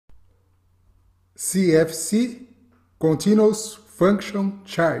CFC Continuous Function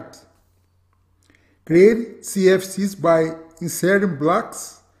Chart. Create CFCs by inserting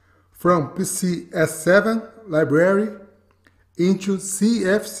blocks from PCS7 library into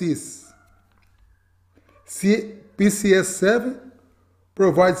CFCs. PCS7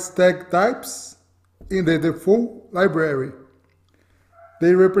 provides tag types in the default library.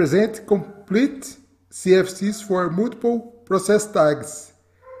 They represent complete CFCs for multiple process tags,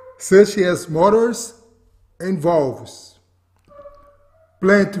 such as motors and valves.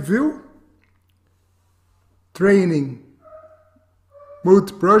 Plant view, training,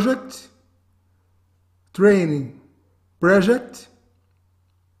 multi-project, training, project,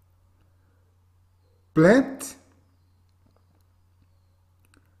 plant,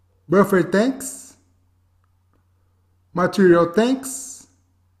 buffer tanks, material tanks,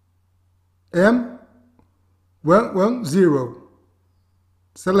 M110.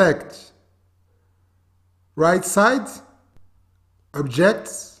 Select right side,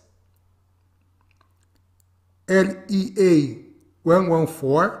 objects, LEA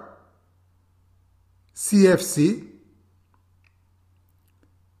 114, CFC,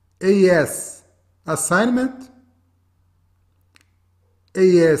 AS assignment,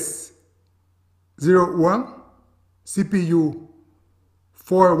 AS 01, CPU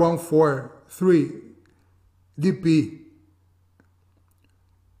 4143 DP.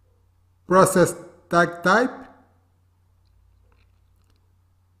 Process tag type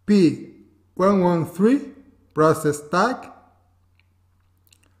P113 process tag.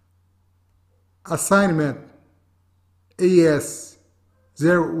 Assignment AS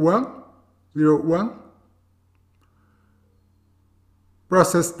 0101.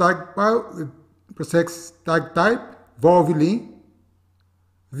 Process tag type valve link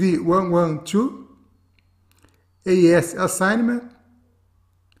V112. AS assignment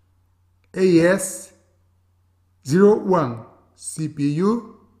AS 01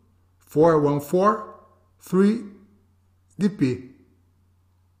 CPU 4143 DP.